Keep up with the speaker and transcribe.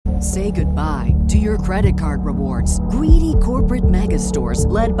Say goodbye to your credit card rewards. Greedy corporate mega stores,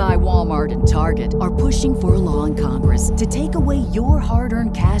 led by Walmart and Target, are pushing for a law in Congress to take away your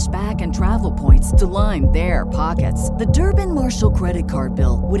hard-earned cash back and travel points to line their pockets. The Durbin-Marshall credit card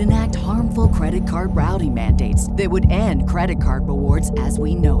bill would enact harmful credit card routing mandates that would end credit card rewards as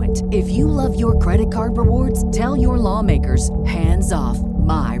we know it. If you love your credit card rewards, tell your lawmakers, hands off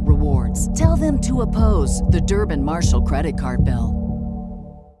my rewards. Tell them to oppose the Durbin-Marshall credit card bill.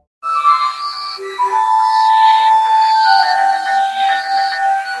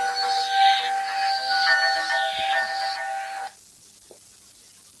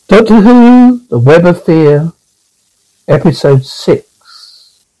 Doctor Who, The Web of Fear, Episode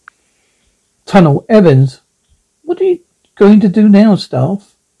 6. Tunnel. Evans. What are you going to do now,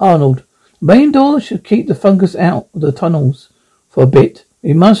 Staff? Arnold. The main door should keep the fungus out of the tunnels for a bit.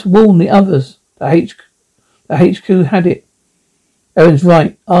 We must warn the others. The HQ had it. Evans.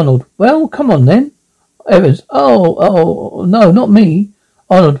 Right. Arnold. Well, come on then. Evans. Oh, no, not me.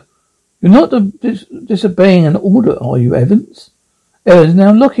 Arnold. You're not disobeying an order, are you, Evans? Evans.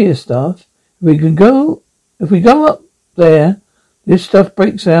 Now look here, Staff. If we go up there, this stuff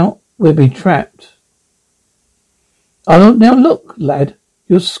breaks out, we'll be trapped. Arnold. Now look, lad,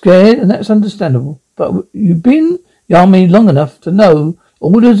 you're scared, and that's understandable. But you've been in the army long enough to know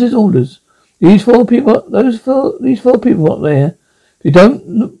orders is orders. These four people up there, if you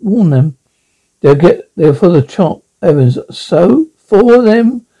don't warn them, they're for the chop. Evans. So 4 of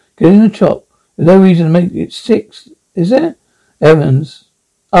them getting the chop. There's no reason to make it 6, is there? Evans.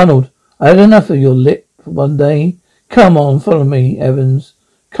 Arnold. I had enough of your lip for one day. Come on, follow me, Evans.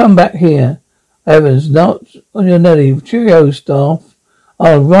 Come back here. Evans. Not on your nelly. Cheerio, Staff.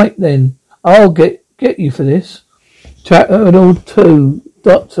 All right then. I'll get you for this. Arnold 2.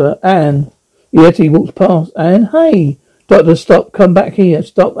 Doctor. Anne. Yeti walks past. Anne. Hey. Doctor, stop. Come back here.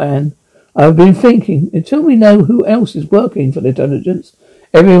 Stop, Anne. I've been thinking. Until we know who else is working for the intelligence,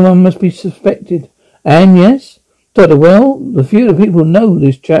 everyone must be suspected. Anne. Yes. Doctor. Well, the fewer people know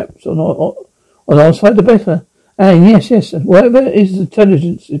this chap's on our side, the better. And yes, and whatever is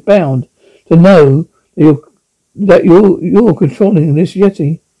intelligence is bound to know that you're controlling this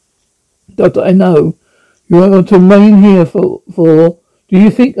Yeti. Doctor. I know. You are to remain here for. Do you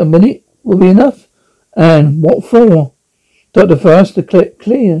think a minute will be enough? And what for? Doctor. For us to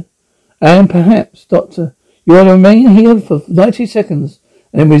clear. And perhaps, Doctor, you are to remain here for 90 seconds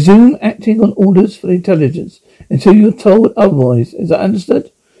and resume acting on orders for the intelligence until you're told otherwise. Is that understood?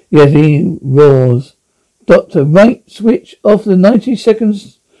 Yeti roars. Doctor. Right. Switch off the 90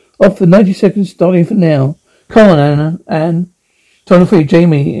 seconds. Off the 90 seconds starting from now. Come on, Anne. Tunnel 3.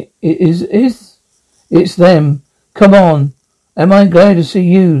 Jamie. It's them. Come on. Am I glad to see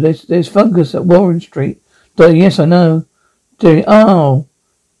you? There's fungus at Warren Street. Doctor. Yes, I know. Jamie. Oh.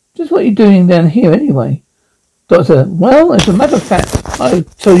 Just what are you doing down here anyway? Doctor. Well, as a matter of fact, I'll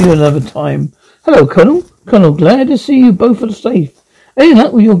tell you another time. Hello, Colonel. Colonel, glad to see you both are safe. Any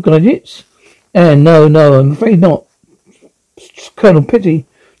luck with your gadgets? And no, I'm afraid not. Colonel. Pity.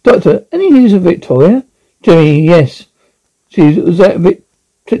 Doctor, any news of Victoria? Jimmy. Yes. She was at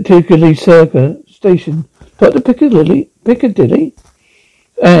Piccadilly Circus Station. Doctor. Piccadilly?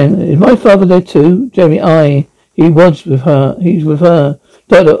 And is my father there too? Jamie. Aye. He's with her.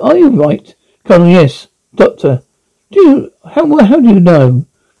 Doctor. Are you right? Colonel. Yes. Doctor. How do you know?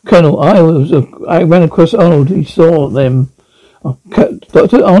 Colonel. I ran across Arnold. He saw them.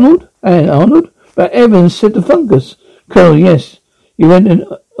 Doctor. Arnold? And Arnold? But Evans said the fungus. Colonel. Yes. You went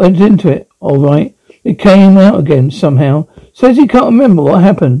into it. All right. It came out again somehow. Says he can't remember what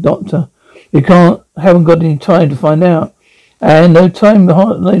happened, Doctor. Haven't got any time to find out. And no time's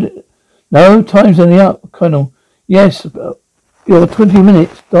only up, Colonel. Yes. You're 20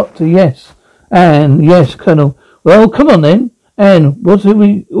 minutes, Doctor. Yes. And yes, Colonel. Well, come on then. And what are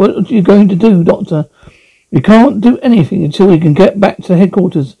you going to do, Doctor? We can't do anything until we can get back to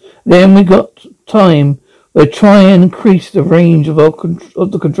headquarters. Then we got time. We'll try and increase the range of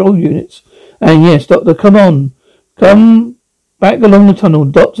the control units. And yes, Doctor, come on. Come back along the tunnel.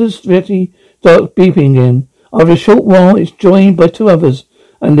 Doctor's Yeti starts beeping again. After a short while, it's joined by 2 others,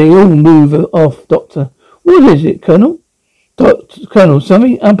 and they all move off, Doctor. What is it, Colonel? Colonel,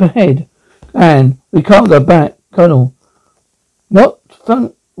 something up ahead. And we can't go back, Colonel. What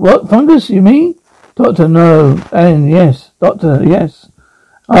fungus, you mean? Doctor. No. And yes. Doctor. Yes.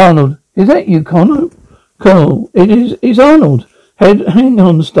 Arnold. Is that you, Colonel? Colonel. It's Arnold. Hang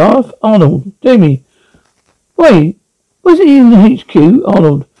on, Staff. Arnold. Jamie. Wait. Was it in the HQ?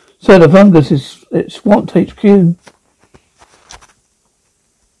 Arnold. So the fungus is swamped HQ.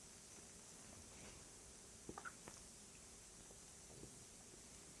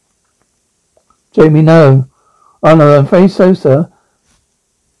 Jamie, no. Oh no, I'm afraid so, sir.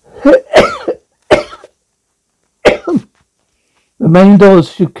 The main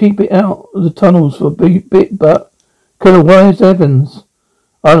doors should keep it out of the tunnels for a bit, but Colonel Wise Evans.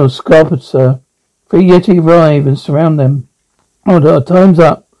 Arnold scarpered, sir. 3 Yeti arrive and surround them. Oh, our time's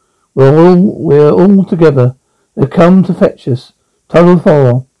up. We're all together. They've come to fetch us. Tunnel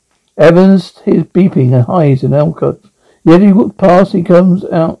 4. Evans is beeping and hides in alcove. Yeti walks past. He comes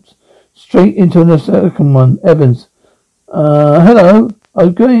out straight into the second one. Evans. Hello. I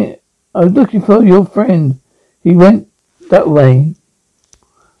was looking for your friend. He went that way.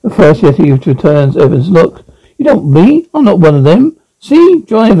 The first Yeti returns. Evans, look. You don't me. I'm not one of them. See?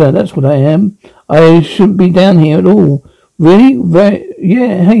 Driver. That's what I am. I shouldn't be down here at all. Really?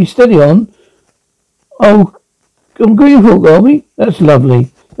 Yeah. Hey, steady on. Oh, on Greenhawk, are we? That's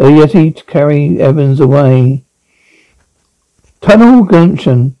lovely. The Yeti to carry Evans away. Tunnel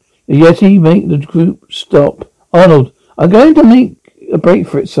junction. The Yeti make the group stop. Arnold, I'm going to make a break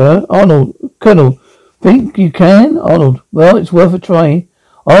for it, sir. Arnold, Colonel, think you can? Arnold, well, it's worth a try.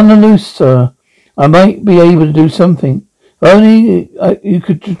 On the loose, sir. I might be able to do something. If only you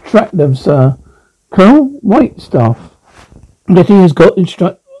could track them, sir. Colonel, white stuff. Yeti has got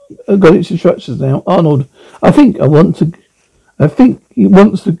its instructions now. Arnold, I think he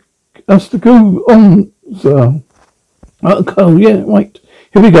wants us to go on, sir. Colonel, yeah, right.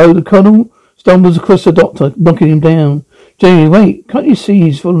 Here we go. The Colonel stumbles across the doctor, knocking him down. Jamie, wait, can't you see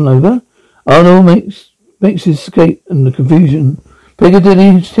he's fallen over? Arnold makes his escape in the confusion.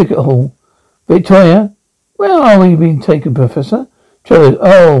 Piccadilly ticket hall. Victoria, where are we being taken, Professor? Trevor,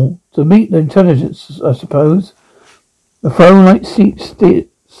 oh, to meet the intelligence, I suppose. The phone-like seat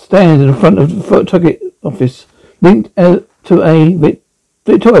stands in the front of the ticket office, linked to a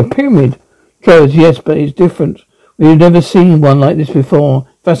Victoria pyramid. Travis, yes, but it's different. We've never seen one like this before.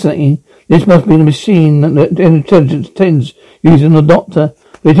 Fascinating. This must be the machine that intelligence tends using the doctor.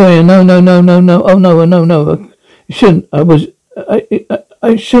 Victoria, no. Oh, no. I shouldn't.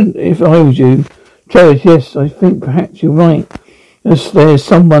 I shouldn't if I was you. Travis, yes, I think perhaps you're right. There's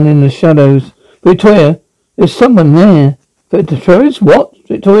someone in the shadows. Victoria, there's someone there. Travis, what?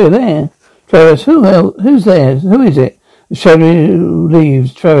 Victoria there. Travis, who's there? Who is it? The shadow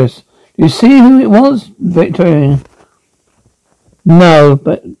leaves. Travis, do you see who it was? Victoria. No,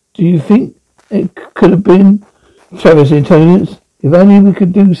 but do you think it could have been Travis' intelligence? If only we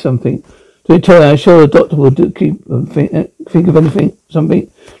could do something. Victoria, I'm sure the doctor will think of anything,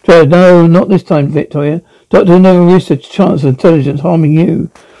 something. Travis, no, not this time, Victoria. Doctor never risks a chance of intelligence harming you.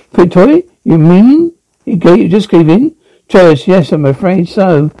 Victoria, you mean he just gave in? Travis, yes, I'm afraid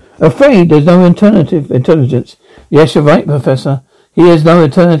so. Afraid there's no alternative intelligence. Yes, you're right, Professor. He has no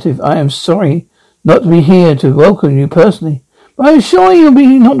alternative. I am sorry not to be here to welcome you personally. But I am sure you'll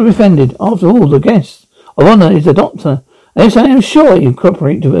be not offended. After all, the guest of honor is the doctor. Yes, I am sure you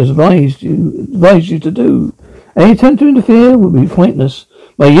cooperate to advise you to do. Any attempt to interfere would be pointless.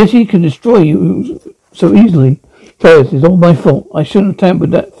 My Yeti can destroy you so easily. Travis, it's all my fault. I shouldn't have tampered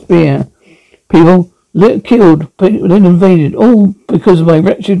with that spear. People killed, then invaded, all because of my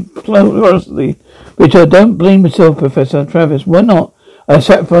wretched curiosity, which I don't blame myself, Professor Travis. Why not? I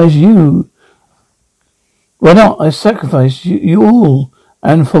sacrifice you. Why not? I sacrifice you all.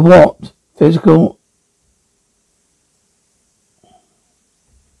 And for what? Physical.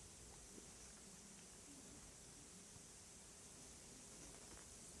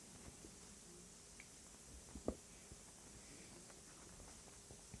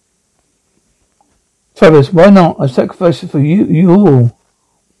 Travis, why not? I sacrifice it for you all.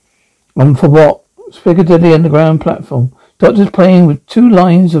 And for what? Piccadilly Underground platform. Doctor's playing with 2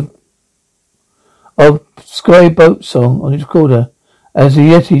 lines of Sky Boat song on his recorder as the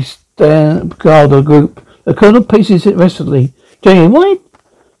Yeti guard the group. The Colonel paces it restlessly. Jamie, why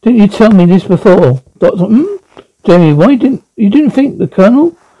didn't you tell me this before? Doctor, Jamie, why didn't you think the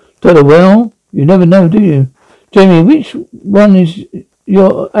Colonel? Doctor, well, you never know, do you? Jamie, which one is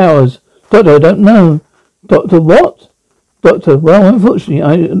ours? Doctor, I don't know. Doctor, what? Doctor, well, unfortunately,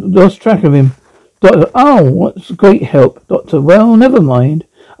 I lost track of him. Doctor, oh, what's great help. Doctor, well, never mind.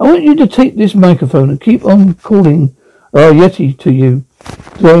 I want you to take this microphone and keep on calling our Yeti to you.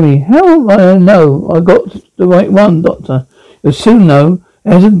 Jamie, how will I know I got the right one, Doctor? You'll soon know.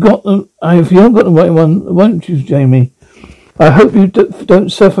 If you haven't got the right one, won't you, Jamie? I hope you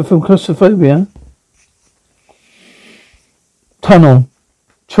don't suffer from claustrophobia. Tunnel.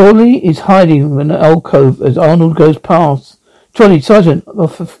 Charlie is hiding in an alcove as Arnold goes past. Charlie, Sergeant,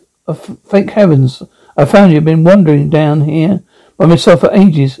 thank heavens, I found you. I've been wandering down here by myself for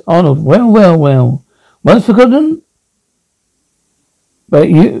ages. Arnold, well. Once forgotten? But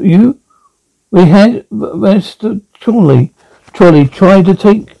you We had Mr. Trolley. Trolley tried to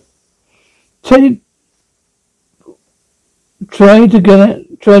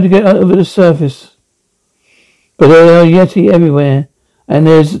get over the surface, but there are Yeti everywhere, and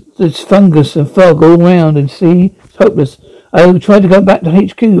there's fungus and fog all round, and see, it's hopeless. I tried to go back to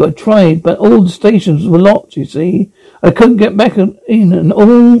HQ. I tried, but all the stations were locked, you see. I couldn't get back in, and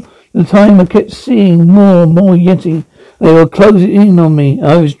all the time I kept seeing more and more Yeti. They were closing in on me.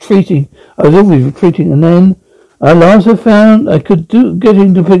 I was always retreating, and then at last I found I could get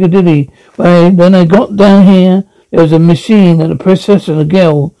into Piccadilly. When I got down here, there was a machine and a processor and a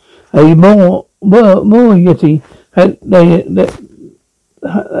girl. More Yeti.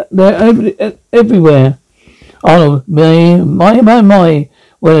 They're everywhere. Arnold, my,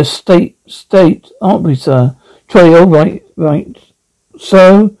 we're a state, aren't we, sir? Troy, all right.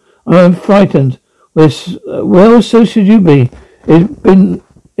 So, I'm frightened. Well, so should you be.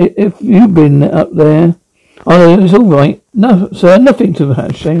 If you've been up there. Arnold, it's all right. No, sir, nothing to be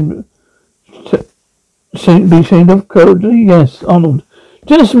ashamed of. Cody, yes, Arnold.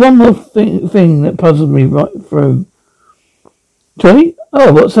 Just one more thing that puzzles me right through. Troy?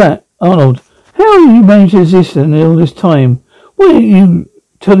 Oh, what's that? Arnold. How have you managed to exist in all this time? Why didn't you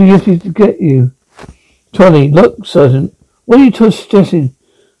tell the Yeti to get you? Trolley, look, Sergeant. What are you suggesting?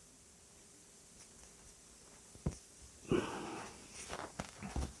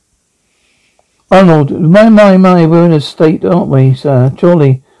 Arnold, my, we're in a state, aren't we, sir?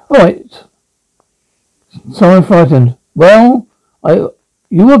 Trolley. All right. So I'm frightened. Well,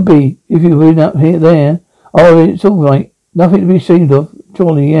 you would be if you were up there. Oh, it's all right. Nothing to be ashamed of.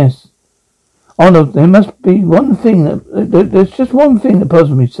 Trolley, yes. Arnold, there must be one thing there's just one thing that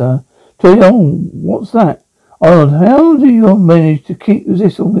puzzles me, sir. Trolley, oh, what's that? Arnold, how do you manage to keep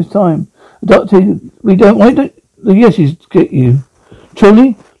this all this time? Doctor, why don't the Yetis get you?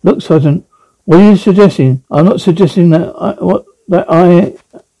 Trolley, look, Sergeant, what are you suggesting? I'm not suggesting oh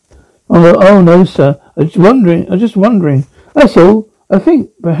no, sir. I'm just wondering. That's all. I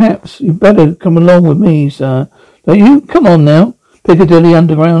think perhaps you'd better come along with me, sir. Don't you? Come on now. Piccadilly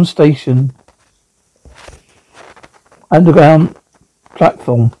Underground Station. Underground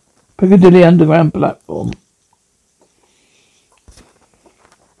platform. Piccadilly Underground platform.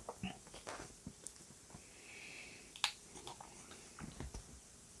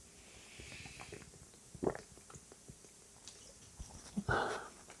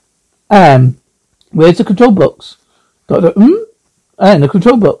 Where's the control box? Doctor, And the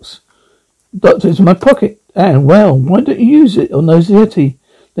control box. Doctor, it's in my pocket. And well, why don't you use it on those Yeti?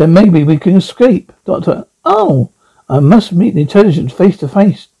 Then maybe we can escape. Doctor, oh, I must meet the intelligence face to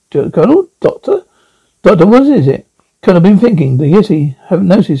face. Colonel? Doctor, what is it? Colonel, I've been thinking. The Yeti haven't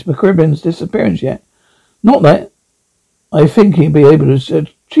noticed McCribben's disappearance yet. Not that I think he'd be able to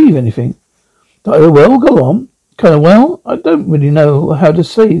achieve anything. Doctor, well, go on. Colonel, well, I don't really know how to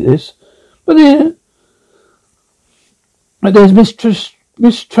say this, but there's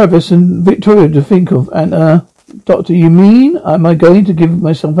Miss Travis and Victoria to think of, and Doctor, you mean am I going to give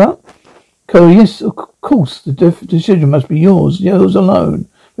myself up? Colonel, yes, of course, the decision must be yours alone.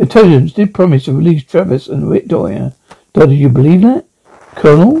 The intelligence did promise to release Travis and Victoria. Doctor, you believe that?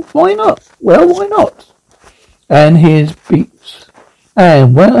 Colonel, why not? Well, why not? And here's Beats.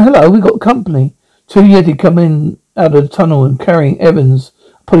 And, well, hello, we got company. Two Yeti come in out of the tunnel and carrying Evans.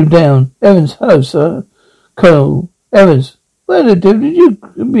 Put him down. Evans, hello, sir. Colonel, Evans, where the devil did you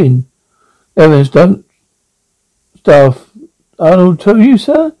come in? Evans, don't. Staff, Arnold told you,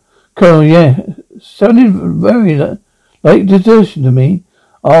 sir? Colonel, yeah. Sounded very like desertion to me.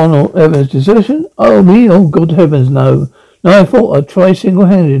 Arnold, Evans, desertion? Oh, me? Oh, good heavens, no. No, I thought I'd try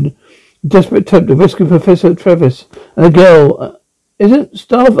single-handed. Desperate attempt to rescue Professor Travis and the girl. Isn't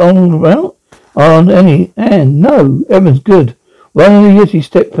Staff Arnold around? Aren't any? And no, Evans, good. One of the Yeti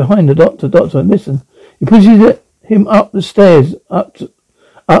stepped behind the doctor. Doctor, listen. He pushes him up the stairs, up to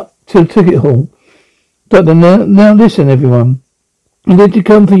the ticket hall. Doctor, now listen, everyone. He did to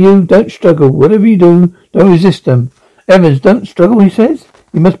come for you. Don't struggle. Whatever you do, don't resist them. Evans, don't struggle, he says.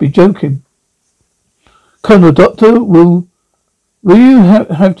 You must be joking. Colonel, Doctor, will you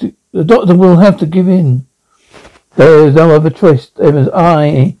have to? The doctor will have to give in. There is no other choice. Evans,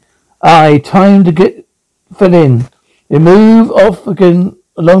 time to get fed in. They move off again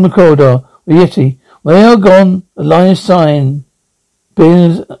along the corridor. The Yeti. When they are gone, the line is signed.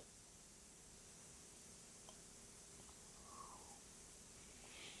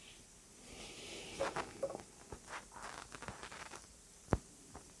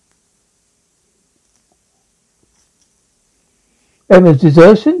 Evans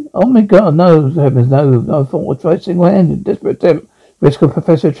desertion? Oh my God, no, Evans, no. I thought I'd try single-handed. Desperate attempt. Risk of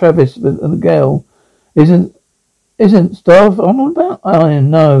Professor Travis and the girl isn't Staff on about? I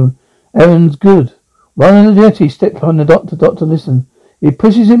know. Evans good. One of the Yeti stepped behind the doctor. Doctor, listen. He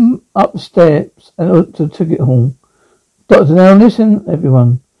pushes him up steps and to the ticket hall. Doctor, now listen,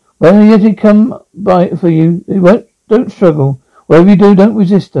 everyone. When the Yeti come by for you, don't struggle. Whatever you do, don't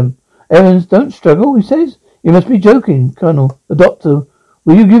resist them. Evans, don't struggle, he says. You must be joking, Colonel. The doctor,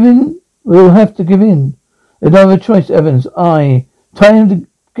 will you give in? We'll have to give in. There's no other choice, Evans. Time to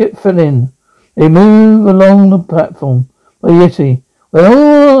get fell in. They move along the platform by Yeti. When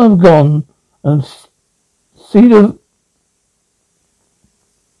all have gone and see the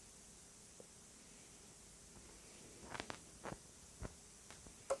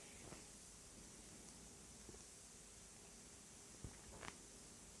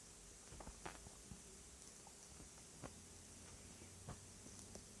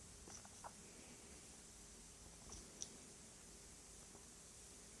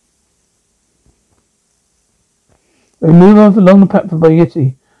They move on along the platform by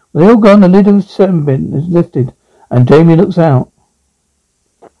Yeti. When they all gone, the lid of the servant bin is lifted, and Jamie looks out.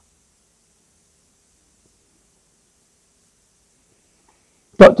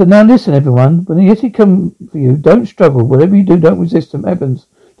 Doctor, now listen, everyone. When the Yeti come for you, don't struggle. Whatever you do, don't resist them. Evans,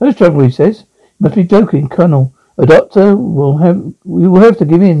 don't struggle, he says. You must be joking, Colonel. A doctor we will have to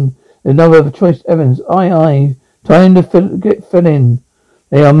give in. There's no other choice. Evans, aye. Time to get fell in.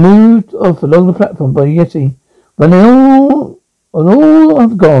 They are moved off along the platform by Yeti. When all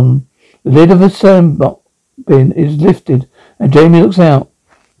have gone, the lid of the servant bin is lifted, and Jamie looks out.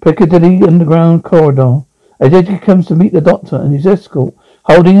 Piccadilly Underground corridor. A Yeti comes to meet the doctor and his escort,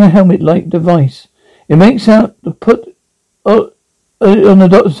 holding a helmet-like device. It makes out to put on the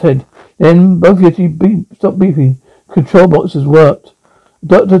doctor's head. Then both Yeti stop beeping. Control box has worked.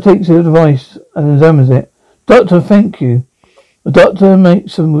 The doctor takes the device and examines it. Doctor, thank you. The doctor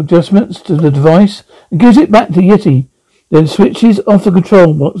makes some adjustments to the device and gives it back to Yeti. Then switches off the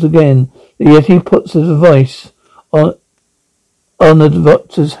control box again. The Yeti puts the device on the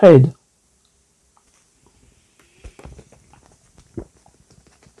doctor's head.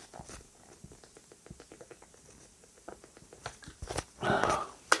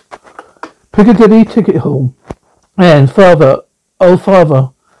 Piccadilly Ticket Hall. And Father, are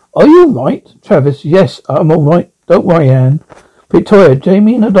you all right? Travis, yes, I'm all right. Don't worry, Anne. Victoria,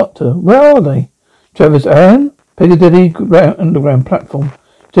 Jamie and the doctor, where are they? Travis, Anne? Piccadilly Underground platform.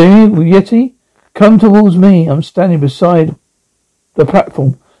 Jamie, Yeti, come towards me. I'm standing beside the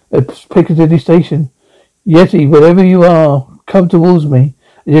platform at Piccadilly Station. Yeti, wherever you are, come towards me.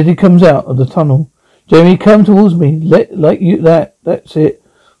 Yeti comes out of the tunnel. Jamie, come towards me. That's it.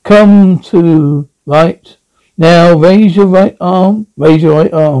 Come to right. Now raise your right arm. Raise your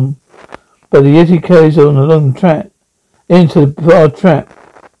right arm. But the Yeti carries on along the track into the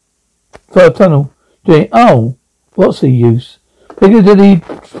far tunnel. Jamie, what's the use? Piccadilly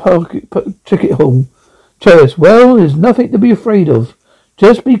Ticket Hall. Travis, well, there's nothing to be afraid of.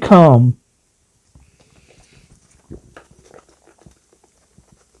 Just be calm.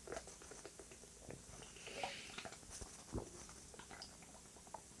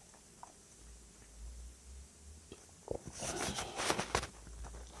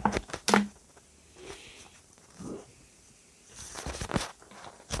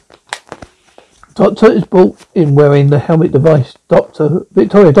 Doctor is brought in wearing the helmet device.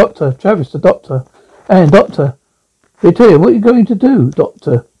 Victoria, Doctor, Travis, the Doctor. And Doctor. Victoria, what are you going to do?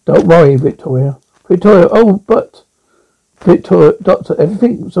 Doctor, don't worry, Victoria. Victoria, Victoria, Doctor,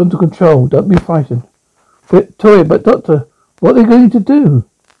 everything's under control. Don't be frightened. Victoria, but Doctor, what are they going to do?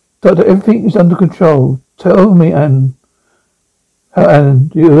 Doctor, everything is under control. Tell me, Anne. Anne,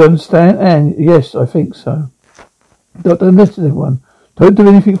 do you understand? Anne, yes, I think so. Doctor, listen, everyone. Don't do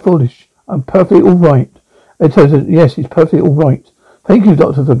anything foolish. I'm perfectly all right. Intelligent, yes, he's perfectly all right. Thank you,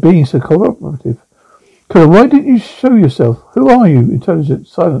 Doctor, for being so cooperative. Colonel, why didn't you show yourself? Who are you? Intelligent,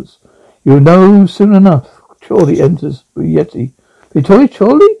 silence. You'll know soon enough. Chorley enters with Yeti. Victoria,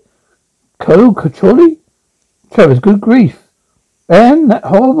 Chorley? Colonel Chorley? Travis, good grief. And that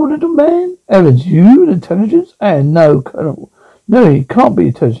horrible little man? Evans, you, intelligence? And no, Colonel. No, he can't be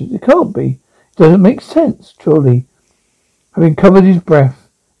intelligent. It can't be. It doesn't make sense, Chorley. Having covered his breath,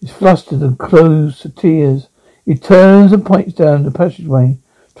 he's flustered and close to tears. He turns and points down the passageway.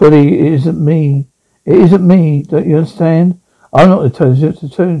 Chorley, it isn't me. It isn't me. Don't you understand? I'm not intelligent.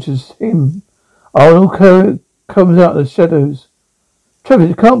 Intelligence is him. Arnold comes out of the shadows.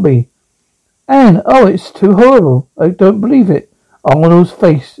 Travis, it can't be. Anne, it's too horrible. I don't believe it. Arnold's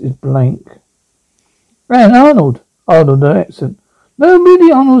face is blank. Anne, Arnold, no accent. No,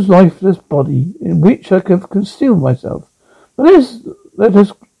 merely Arnold's lifeless body, in which I have concealed myself. Let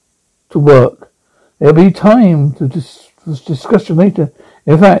us to work. There'll be time to discussion later.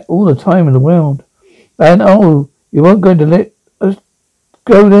 In fact, all the time in the world. And you weren't going to let us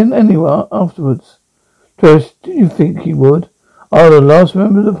go then anywhere afterwards. Travis, did you think he would? The last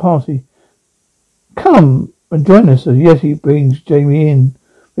member of the party. Come and join us as Yeti brings Jamie in.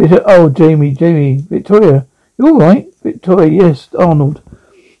 Jamie, Victoria. You all right? Victoria, yes, Arnold.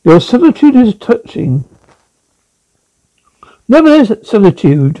 Your solitude is touching. Nevertheless,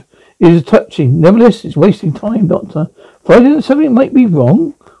 solitude is touching. Nevertheless, it's wasting time, Doctor. Friday that something might be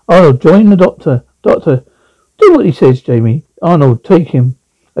wrong. Arnold, join the Doctor. Doctor, do what he says, Jamie. Arnold, take him.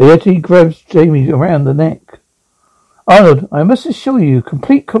 A Yeti grabs Jamie around the neck. Arnold, I must assure you,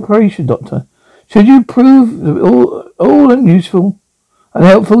 complete cooperation, Doctor. Should you prove all unuseful and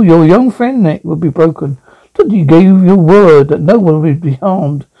helpful, your young friend's neck will be broken. Doctor, you gave your word that no one would be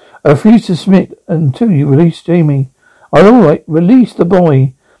harmed. I refuse to submit until you release Jamie. All right, release the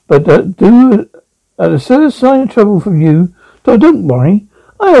boy, but do at a certain sign of trouble from you. Don't worry.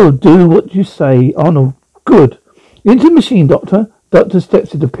 I'll do what you say, Arnold. Good. Into the machine, Doctor. Doctor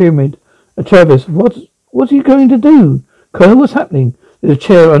steps to the pyramid. Travis, what are you going to do? Colonel, what's happening? There's a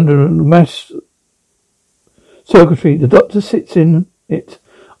chair under mass circuitry. The Doctor sits in it.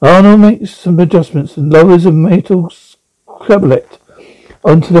 Arnold makes some adjustments and lowers a metal scablet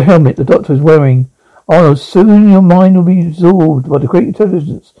onto the helmet the Doctor is wearing. Arnold, soon your mind will be absorbed by the great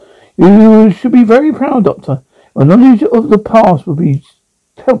intelligence. You should be very proud, Doctor. Your knowledge of the past will be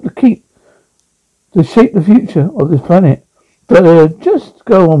help to shape the future of this planet. But just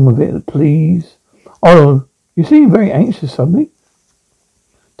go on with it, please. Arnold, you seem very anxious suddenly.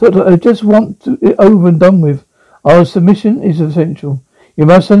 Doctor, I just want it over and done with. Our submission is essential. You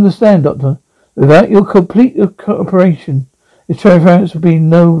must understand, Doctor. Without your complete cooperation, this transference will be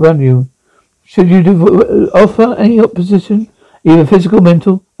no value. Should you offer any opposition, either physical or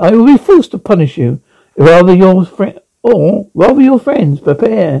mental, I will be forced to punish you. Rather your friends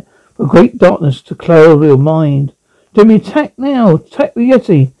prepare for great darkness to cloud your mind. Jamie, attack now! Attack the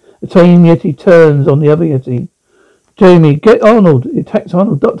Yeti! The tame Yeti turns on the other Yeti. Jamie, get Arnold! He attacks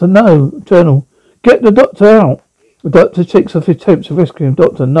Arnold. Doctor, no! Colonel, get the Doctor out! The Doctor takes off his attempts to rescue him.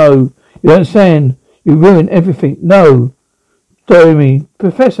 Doctor, no! You don't understand. You ruined everything. No! Jamie,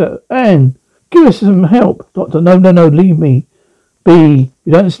 Professor, Anne, give us some help. Doctor, no, leave me. B,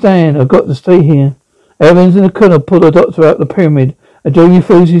 you don't understand. I've got to stay here. Evans and the Colonel pull the Doctor out of the pyramid, and Jamie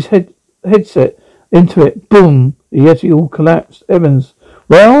throws his headset into it. Boom! The Yeti all collapsed. Evans,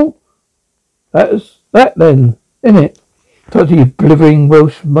 well, that's that then, innit? Doctor, you blithering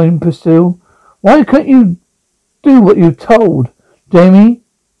Welsh imbecile. Why can't you do what you're told? Jamie?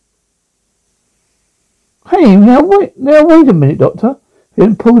 Hey, now wait a minute, Doctor. If he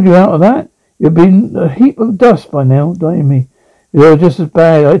hadn't pulled you out of that, you'd been a heap of dust by now, Jamie. You're just as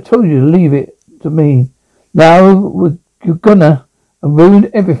bad. I told you to leave it to me. Now you're gonna ruin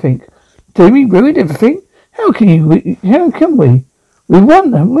everything. Jamie, ruined everything? How can we? We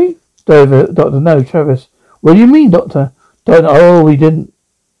won, haven't we? Doctor, no, Travis. What do you mean, Doctor? We didn't.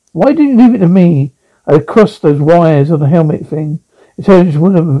 Why didn't you leave it to me? I crossed those wires on the helmet thing. Intelligence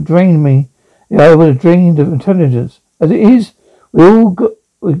would have drained me. Yeah, I would have drained of intelligence. As it is, all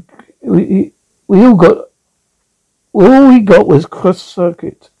we got was cross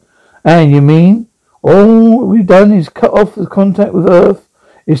circuit. And you mean all we've done is cut off the contact with Earth?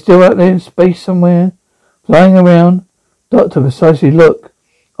 It's still out there in space somewhere, flying around. Doctor, precisely look.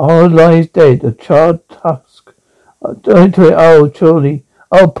 Arnold lies dead, a charred husk. Surely.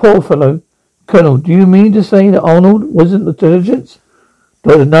 Oh, poor fellow. Colonel, do you mean to say that Arnold wasn't intelligence?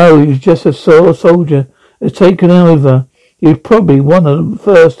 Doctor, no, he was just a sore soldier that's taken over. He was probably one of the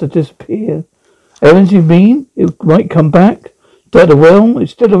first to disappear. Evans, you mean it might come back? Doctor, well,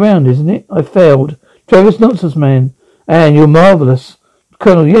 it's still around, isn't it? I failed. Travis, nonsense, man. And you're marvellous.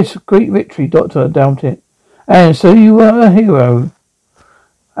 Colonel, yes, great victory, Doctor, I doubt it. And so you are a hero.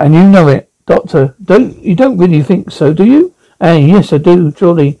 And you know it. Doctor, you don't really think so, do you? And yes, I do,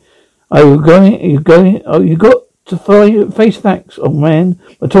 surely. You got to face facts, old man.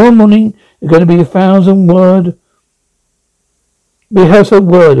 But tomorrow morning, you're going to be a household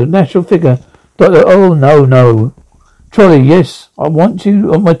word, a national figure. Doctor, oh, no. Trolley, yes, I want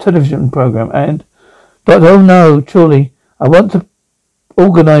you on my television program. And, Doctor, oh no, Trolley, I want to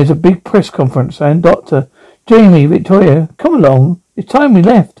organise a big press conference. And, Doctor, Jamie, Victoria, come along. It's time we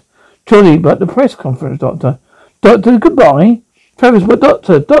left. Trolley, but the press conference, Doctor. Doctor, goodbye. Travis, but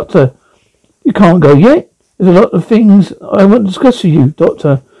Doctor, you can't go yet. There's a lot of things I want to discuss with you,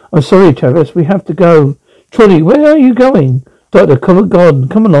 Doctor. I'm sorry, Travis, we have to go. Trolley, where are you going? Doctor, come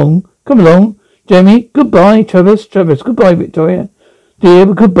along. Jamie, goodbye, Travis, goodbye, Victoria. Dear,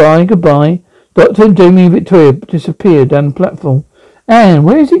 goodbye. Doctor and Jamie and Victoria disappeared down the platform. Anne,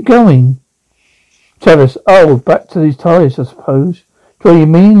 where is it going? Travis, back to these tires, I suppose. Do you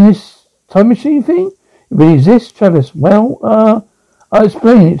mean this time machine thing? It really exists, Travis. Well, I'll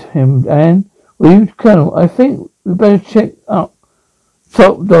explain it to him, Anne. Will you, Colonel? I think we better check up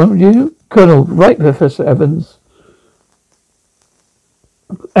top, don't you? Colonel, right, Professor Evans.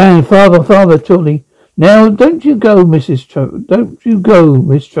 And father, shortly. Now, don't you go, Miss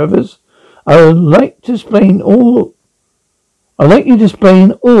Travers. I'd like you to explain all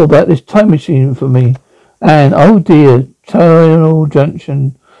about this time machine for me. And, oh dear, Terminal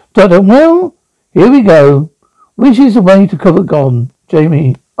Junction. Doctor, well, here we go. Which is the way to Covent Garden?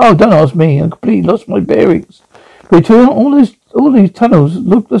 Jamie. Oh, don't ask me. I completely lost my bearings. Between all these tunnels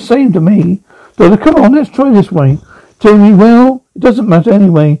look the same to me. Doctor, come on, let's try this way. Jamie, well, it doesn't matter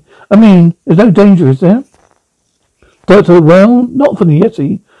anyway. I mean, there's no danger, is there? Doctor, well, not for the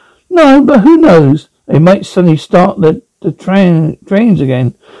Yeti. No, but who knows? They might suddenly start the trains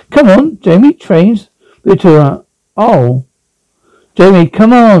again. Come on, Jamie, trains. Victoria. Oh. Jamie,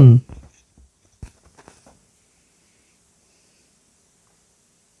 come on.